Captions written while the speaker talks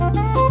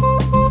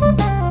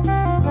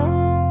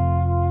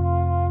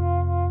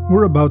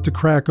We're about to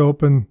crack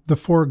open the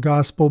 4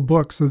 gospel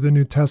books of the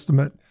New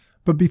Testament.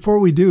 But before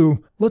we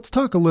do, let's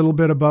talk a little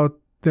bit about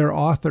their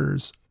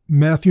authors,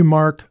 Matthew,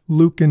 Mark,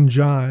 Luke, and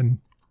John.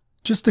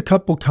 Just a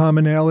couple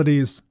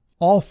commonalities.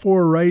 All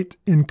 4 write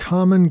in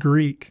common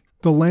Greek,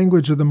 the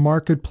language of the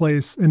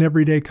marketplace and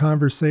everyday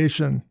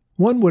conversation.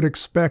 One would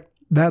expect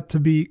that to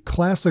be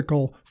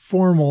classical,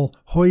 formal,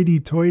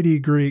 hoity-toity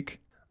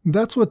Greek.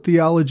 That's what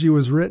theology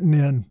was written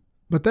in.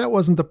 But that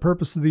wasn't the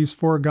purpose of these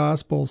 4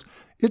 Gospels.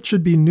 It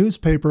should be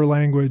newspaper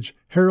language,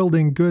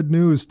 heralding good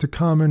news to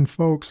common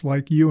folks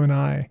like you and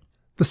I.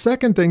 The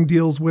second thing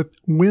deals with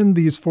when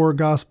these 4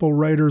 Gospel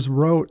writers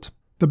wrote.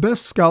 The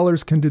best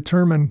scholars can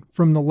determine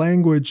from the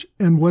language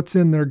and what's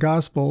in their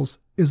Gospels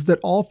is that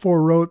all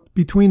 4 wrote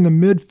between the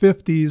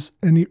mid-50s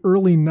and the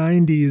early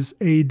 90s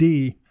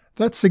AD.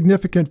 That's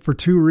significant for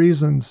 2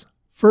 reasons.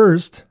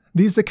 First,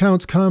 these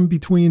accounts come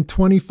between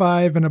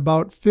 25 and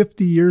about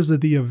 50 years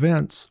of the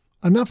events.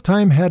 Enough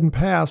time hadn't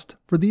passed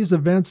for these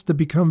events to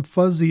become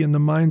fuzzy in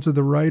the minds of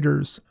the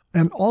writers,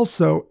 and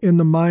also in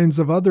the minds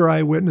of other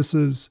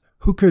eyewitnesses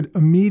who could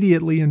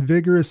immediately and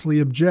vigorously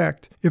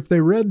object if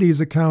they read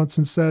these accounts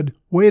and said,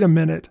 "Wait a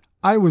minute,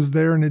 I was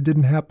there and it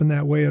didn't happen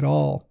that way at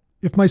all."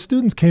 If my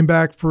students came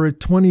back for a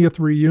 20th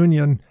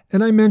reunion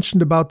and I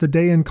mentioned about the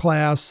day in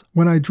class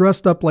when I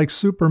dressed up like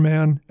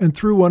Superman and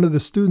threw one of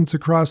the students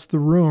across the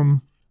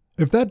room,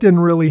 if that didn't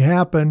really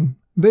happen,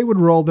 they would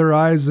roll their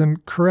eyes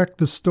and correct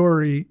the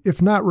story,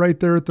 if not right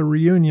there at the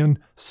reunion,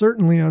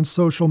 certainly on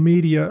social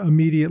media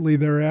immediately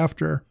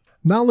thereafter.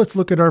 Now let's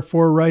look at our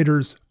 4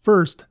 writers.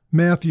 First,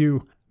 Matthew.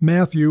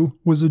 Matthew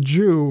was a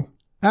Jew.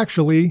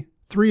 Actually,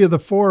 3 of the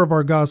 4 of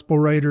our gospel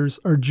writers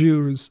are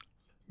Jews.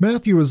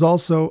 Matthew was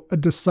also a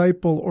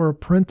disciple or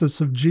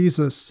apprentice of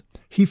Jesus.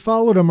 He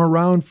followed him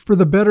around for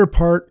the better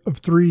part of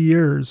 3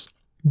 years,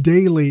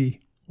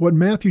 daily. What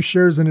Matthew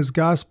shares in his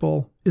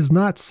gospel is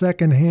not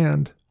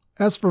secondhand.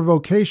 As for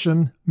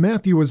vocation,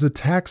 Matthew was a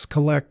tax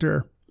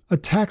collector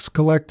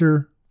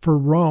for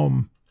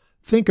Rome.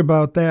 Think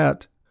about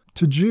that.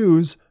 To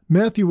Jews,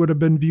 Matthew would have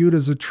been viewed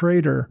as a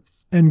traitor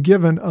and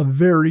given a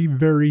very,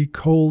 very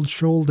cold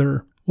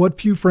shoulder. What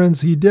few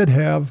friends he did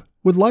have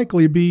would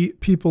likely be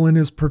people in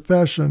his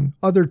profession,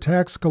 other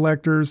tax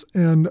collectors,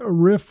 and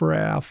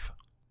riffraff.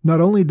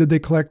 Not only did they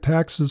collect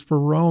taxes for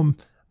Rome,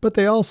 but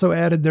they also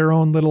added their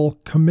own little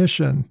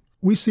commission.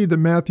 We see that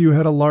Matthew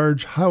had a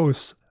large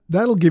house.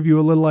 That'll give you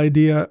a little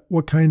idea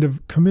what kind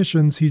of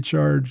commissions he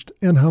charged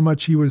and how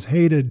much he was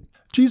hated.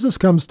 Jesus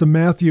comes to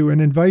Matthew and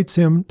invites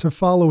him to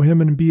follow him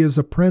and be his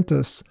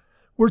apprentice.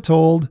 We're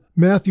told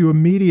Matthew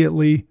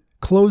immediately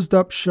closed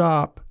up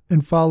shop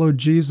and followed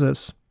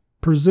Jesus,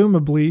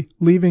 presumably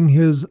leaving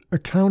his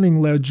accounting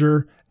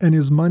ledger and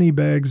his money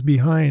bags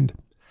behind.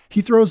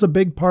 He throws a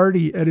big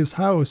party at his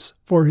house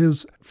for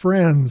his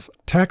friends,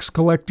 tax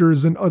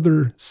collectors and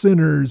other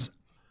sinners.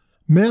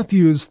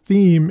 Matthew's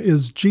theme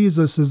is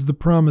Jesus as the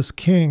promised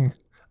king.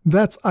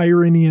 That's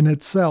irony in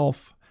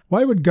itself.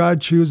 Why would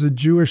God choose a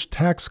Jewish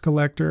tax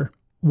collector,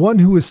 one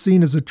who is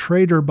seen as a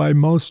traitor by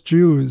most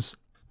Jews,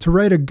 to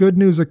write a good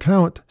news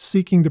account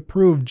seeking to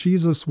prove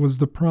Jesus was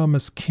the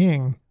promised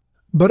king?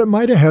 But it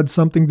might have had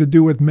something to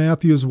do with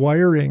Matthew's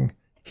wiring.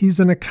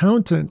 He's an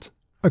accountant.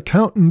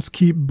 Accountants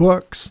keep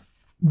books.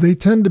 They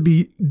tend to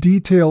be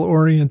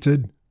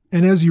detail-oriented.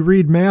 And as you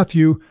read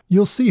Matthew,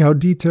 you'll see how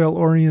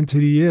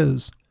detail-oriented he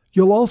is.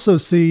 You'll also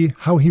see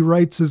how he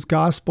writes his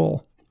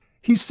gospel.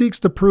 He seeks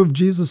to prove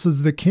Jesus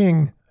is the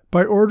king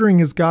by ordering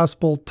his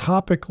gospel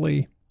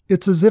topically.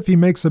 It's as if he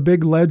makes a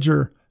big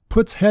ledger,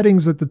 puts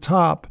headings at the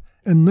top,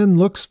 and then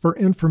looks for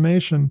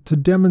information to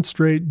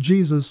demonstrate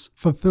Jesus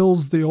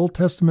fulfills the Old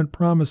Testament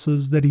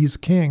promises that he's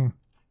king.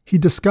 He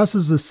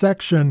discusses a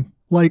section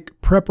like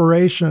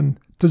preparation.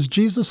 Does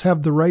Jesus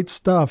have the right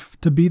stuff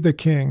to be the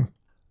king?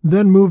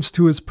 Then moves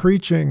to his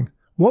preaching.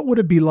 What would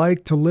it be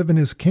like to live in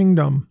his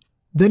kingdom?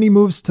 Then he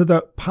moves to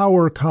the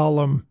power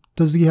column.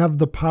 Does he have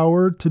the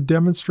power to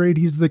demonstrate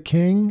he's the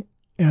king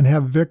and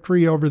have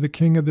victory over the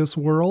king of this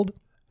world?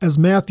 As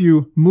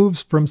Matthew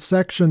moves from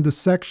section to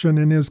section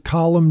in his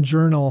column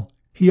journal,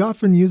 he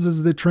often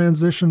uses the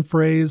transition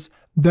phrase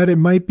that it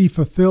might be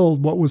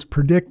fulfilled what was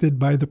predicted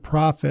by the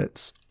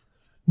prophets.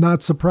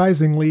 Not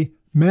surprisingly,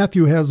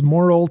 Matthew has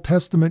more Old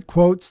Testament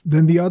quotes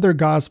than the other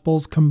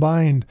Gospels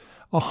combined,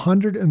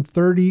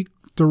 130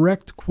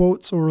 direct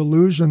quotes or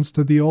allusions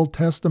to the Old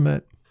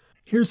Testament.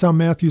 Here's how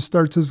Matthew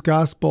starts his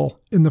gospel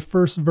in the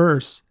first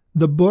verse,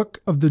 the book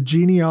of the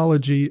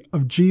genealogy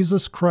of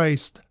Jesus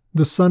Christ,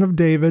 the son of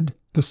David,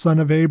 the son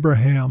of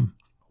Abraham.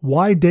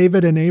 Why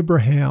David and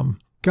Abraham?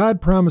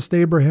 God promised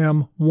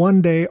Abraham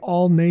one day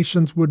all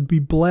nations would be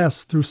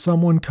blessed through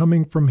someone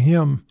coming from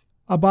him.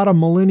 About a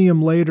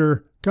millennium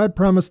later, God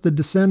promised the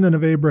descendant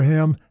of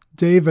Abraham,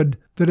 David,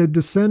 that a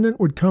descendant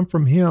would come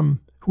from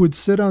him who would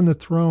sit on the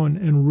throne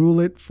and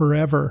rule it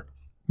forever.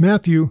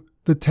 Matthew,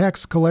 the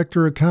tax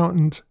collector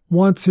accountant,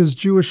 wants his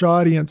Jewish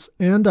audience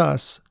and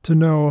us to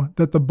know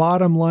that the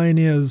bottom line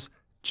is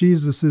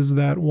Jesus is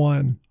that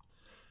one.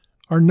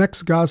 Our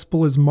next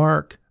gospel is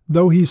Mark.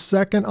 Though he's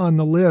second on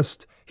the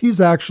list, He's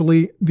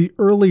actually the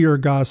earlier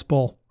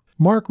gospel.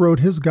 Mark wrote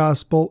his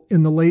gospel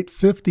in the late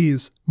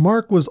 50s.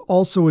 Mark was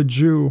also a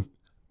Jew.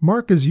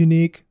 Mark is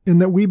unique in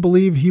that we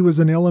believe he was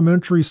an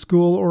elementary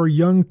school or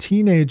young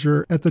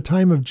teenager at the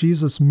time of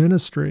Jesus'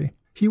 ministry.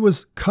 He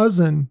was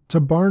cousin to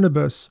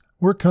Barnabas.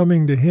 We're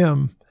coming to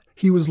him.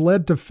 He was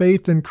led to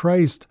faith in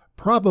Christ,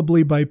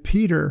 probably by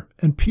Peter,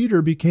 and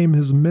Peter became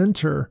his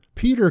mentor.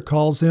 Peter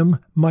calls him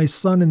my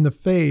son in the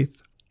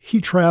faith.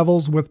 He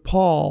travels with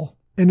Paul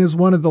and is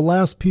one of the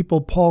last people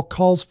Paul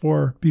calls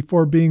for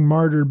before being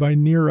martyred by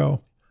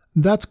Nero.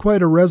 That's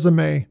quite a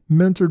resume.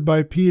 Mentored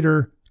by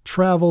Peter,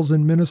 travels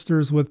and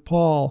ministers with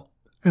Paul.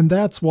 And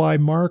that's why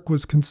Mark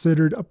was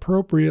considered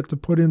appropriate to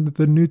put into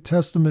the New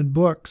Testament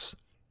books.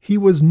 He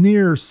was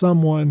near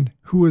someone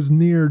who was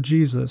near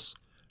Jesus.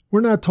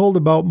 We're not told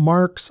about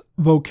Mark's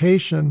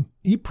vocation.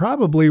 He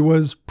probably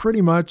was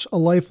pretty much a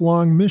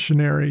lifelong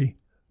missionary.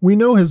 We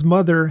know his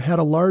mother had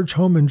a large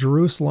home in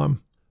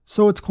Jerusalem,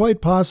 so it's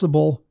quite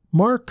possible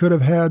Mark could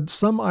have had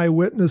some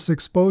eyewitness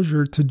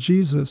exposure to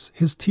Jesus,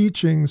 his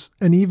teachings,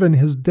 and even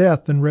his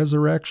death and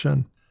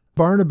resurrection.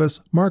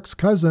 Barnabas, Mark's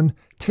cousin,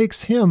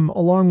 takes him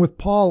along with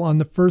Paul on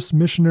the first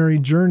missionary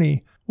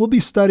journey. We'll be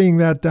studying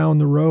that down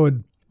the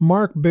road.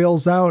 Mark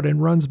bails out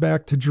and runs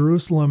back to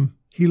Jerusalem.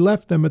 He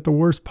left them at the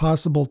worst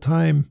possible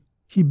time.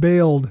 He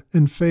bailed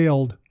and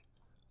failed.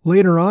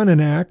 Later on in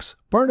Acts,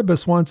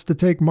 Barnabas wants to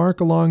take Mark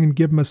along and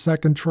give him a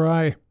second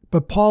try,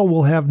 but Paul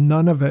will have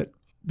none of it.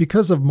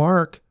 Because of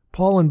Mark,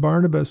 Paul and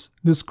Barnabas,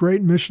 this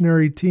great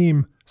missionary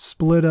team,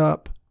 split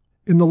up.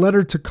 In the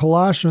letter to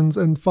Colossians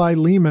and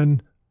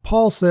Philemon,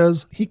 Paul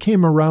says he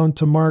came around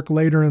to Mark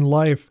later in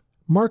life.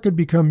 Mark had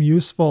become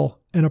useful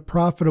and a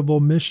profitable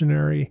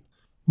missionary.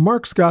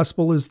 Mark's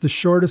gospel is the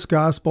shortest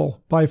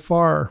gospel by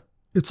far.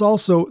 It's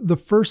also the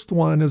first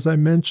one, as I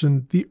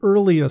mentioned, the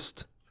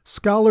earliest.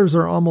 Scholars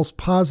are almost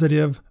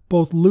positive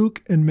both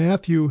Luke and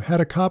Matthew had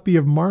a copy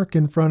of Mark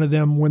in front of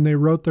them when they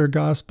wrote their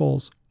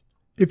gospels.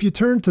 If you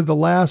turn to the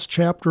last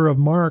chapter of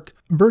Mark,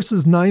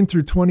 verses 9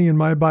 through 20 in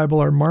my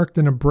Bible are marked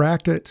in a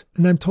bracket,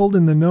 and I'm told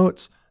in the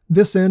notes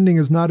this ending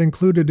is not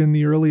included in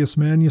the earliest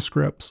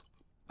manuscripts.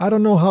 I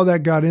don't know how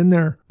that got in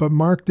there, but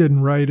Mark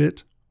didn't write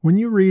it. When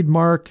you read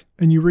Mark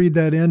and you read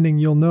that ending,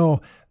 you'll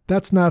know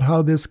that's not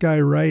how this guy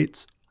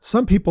writes.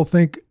 Some people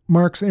think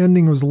Mark's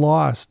ending was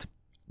lost.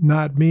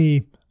 Not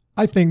me.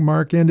 I think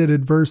Mark ended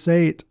at verse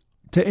 8.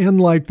 To end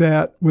like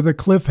that with a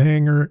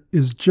cliffhanger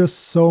is just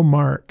so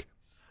Mark.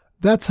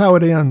 That's how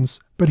it ends,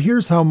 but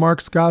here's how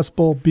Mark's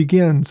gospel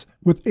begins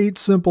with 8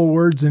 simple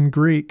words in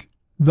Greek.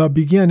 The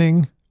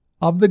beginning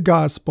of the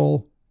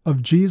gospel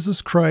of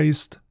Jesus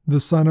Christ, the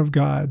Son of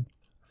God.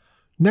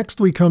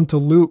 Next we come to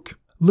Luke.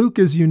 Luke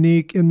is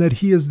unique in that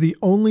he is the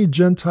only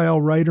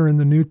Gentile writer in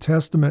the New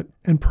Testament,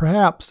 and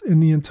perhaps in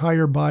the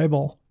entire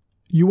Bible.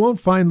 You won't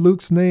find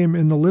Luke's name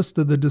in the list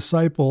of the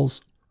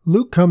disciples.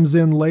 Luke comes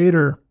in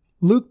later.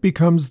 Luke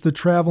becomes the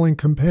traveling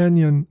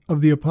companion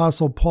of the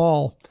Apostle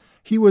Paul.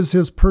 He was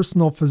his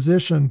personal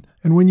physician,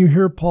 and when you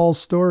hear Paul's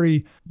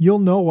story, you'll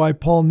know why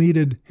Paul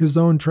needed his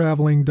own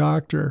traveling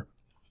doctor.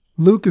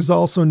 Luke is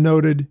also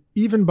noted,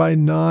 even by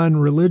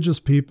non-religious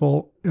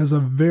people, as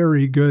a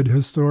very good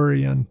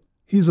historian.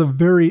 He's a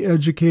very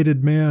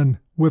educated man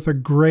with a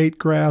great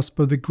grasp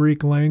of the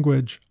Greek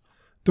language.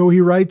 Though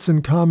he writes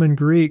in common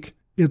Greek,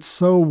 it's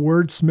so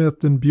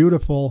wordsmithed and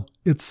beautiful,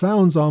 it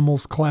sounds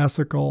almost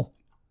classical.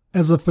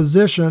 As a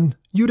physician,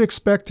 you'd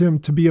expect him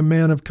to be a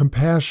man of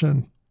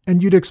compassion,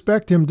 and you'd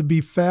expect him to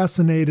be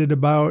fascinated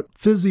about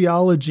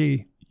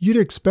physiology. You'd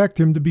expect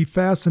him to be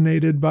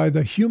fascinated by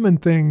the human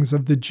things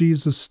of the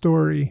Jesus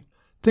story.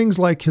 Things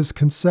like his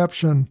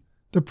conception,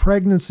 the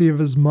pregnancy of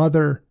his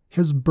mother,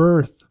 his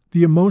birth,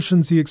 the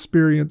emotions he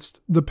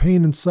experienced, the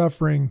pain and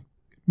suffering.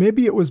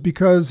 Maybe it was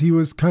because he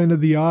was kind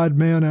of the odd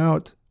man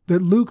out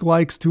that Luke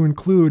likes to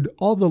include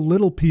all the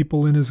little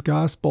people in his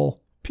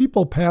gospel.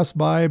 People pass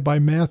by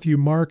Matthew,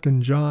 Mark,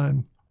 and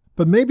John.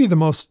 But maybe the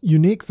most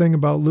unique thing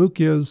about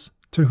Luke is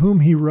to whom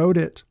he wrote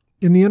it.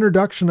 In the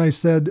introduction I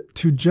said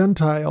to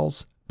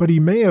Gentiles, but he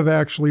may have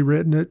actually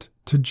written it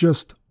to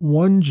just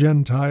one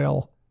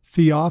Gentile,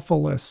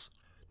 Theophilus.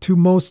 To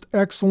most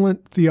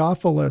excellent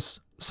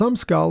Theophilus. Some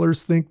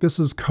scholars think this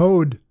is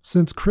code.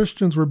 Since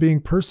Christians were being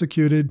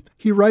persecuted,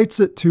 he writes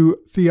it to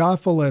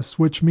Theophilus,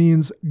 which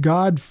means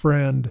God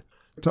friend,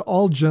 to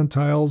all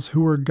Gentiles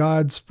who were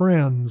God's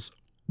friends.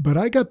 But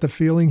I got the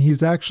feeling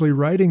he's actually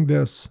writing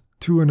this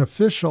to an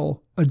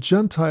official, a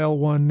Gentile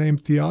one named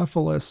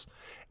Theophilus.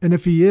 And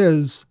if he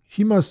is,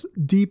 he must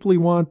deeply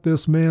want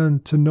this man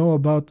to know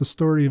about the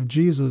story of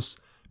Jesus,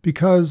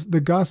 because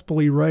the gospel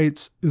he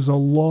writes is a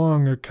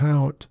long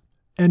account.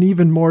 And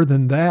even more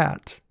than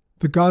that,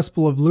 the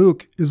Gospel of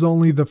Luke is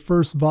only the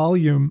first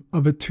volume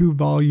of a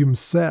 2-volume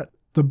set,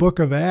 the book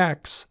of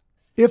Acts.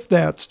 If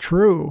that's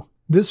true,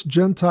 this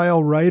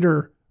Gentile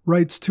writer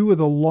writes 2 of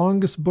the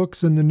longest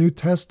books in the New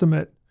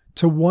Testament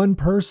to one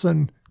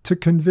person to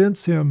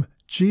convince him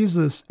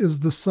Jesus is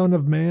the Son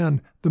of Man,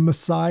 the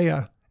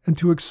Messiah, and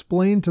to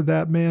explain to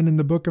that man in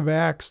the book of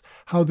Acts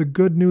how the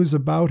good news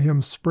about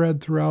him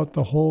spread throughout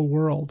the whole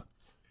world.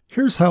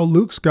 Here's how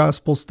Luke's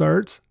gospel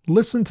starts.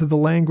 Listen to the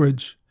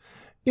language.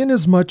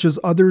 Inasmuch as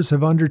others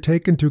have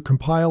undertaken to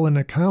compile an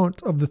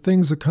account of the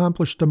things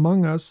accomplished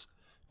among us,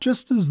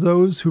 just as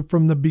those who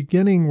from the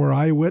beginning were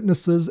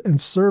eyewitnesses and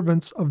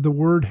servants of the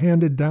word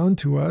handed down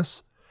to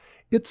us,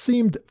 it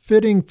seemed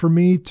fitting for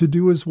me to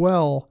do as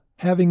well,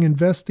 having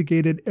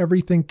investigated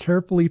everything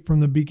carefully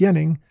from the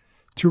beginning,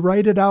 to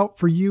write it out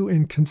for you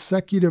in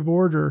consecutive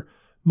order,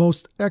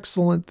 most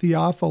excellent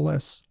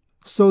Theophilus,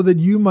 so that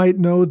you might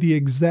know the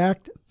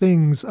exact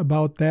things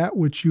about that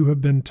which you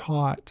have been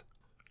taught.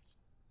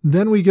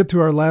 Then we get to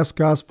our last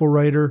gospel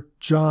writer,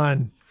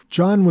 John.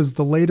 John was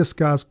the latest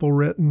gospel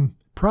written,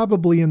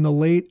 probably in the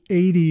late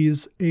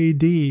 80s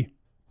AD.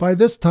 By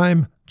this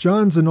time,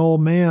 John's an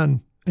old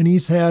man, and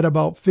he's had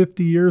about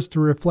 50 years to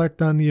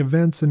reflect on the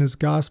events in his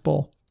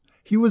gospel.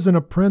 He was an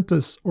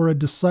apprentice or a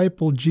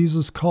disciple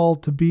Jesus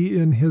called to be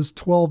in his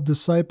 12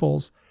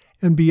 disciples,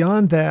 and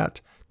beyond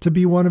that, to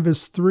be one of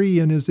his 3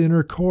 in his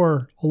inner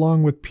core,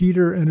 along with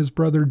Peter and his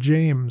brother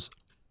James.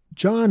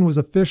 John was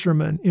a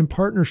fisherman in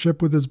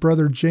partnership with his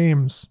brother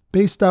James,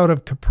 based out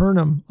of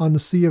Capernaum on the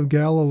Sea of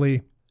Galilee.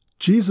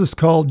 Jesus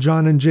called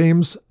John and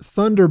James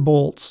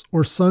thunderbolts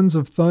or sons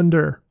of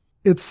thunder.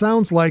 It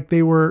sounds like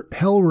they were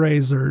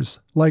hellraisers,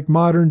 like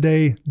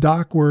modern-day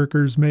dock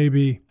workers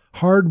maybe.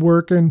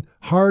 Hard-working,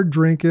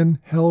 hard-drinking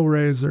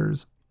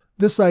hellraisers.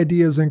 This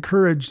idea is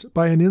encouraged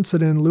by an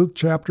incident in Luke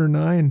chapter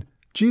 9.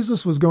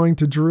 Jesus was going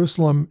to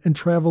Jerusalem and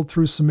traveled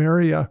through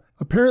Samaria.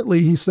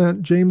 Apparently, he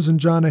sent James and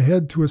John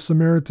ahead to a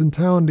Samaritan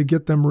town to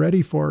get them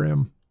ready for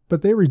him.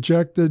 But they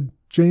rejected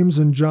James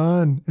and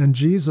John and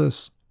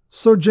Jesus.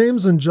 So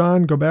James and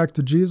John go back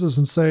to Jesus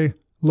and say,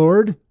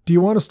 "Lord, do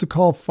you want us to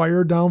call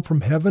fire down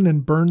from heaven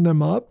and burn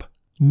them up?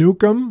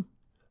 Nuke 'em?"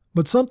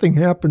 But something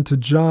happened to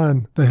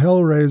John, the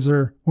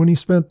hellraiser, when he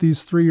spent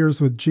these 3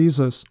 years with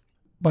Jesus.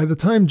 By the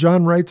time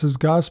John writes his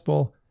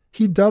gospel,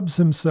 he dubs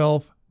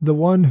himself the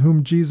one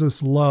whom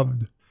Jesus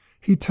loved.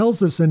 He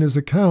tells us in his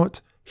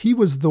account he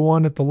was the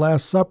one at the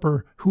Last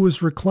Supper who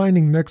was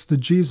reclining next to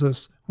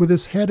Jesus with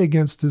his head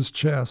against his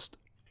chest.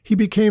 He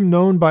became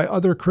known by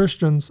other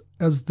Christians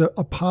as the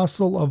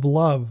Apostle of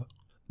Love.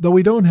 Though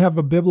we don't have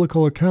a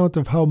biblical account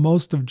of how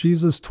most of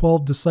Jesus'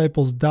 12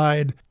 disciples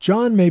died,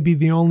 John may be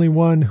the only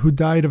one who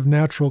died of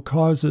natural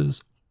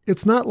causes.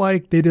 It's not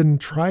like they didn't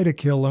try to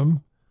kill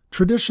him.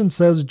 Tradition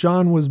says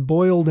John was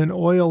boiled in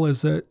oil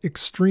as an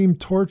extreme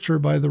torture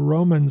by the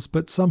Romans,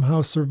 but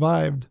somehow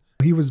survived.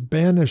 He was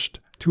banished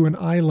to an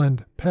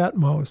island,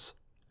 Patmos.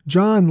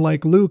 John,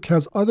 like Luke,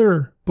 has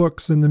other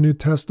books in the New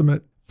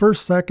Testament,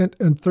 1st, 2nd,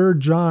 and 3rd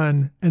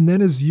John, and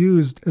then is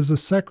used as a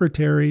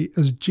secretary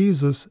as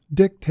Jesus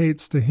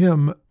dictates to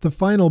him the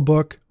final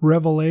book,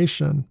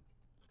 Revelation.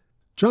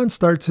 John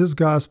starts his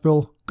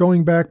gospel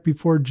going back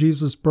before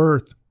Jesus'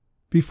 birth,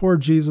 before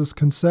Jesus'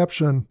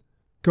 conception,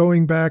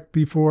 going back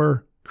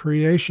before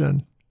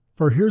creation.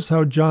 For here's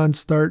how John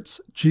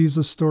starts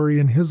Jesus' story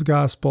in his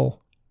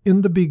gospel.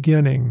 In the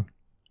beginning.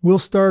 We'll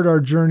start our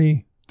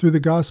journey through the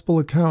gospel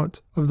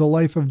account of the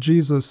life of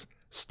Jesus,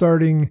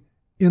 starting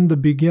in the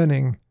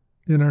beginning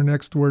in our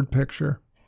next word picture.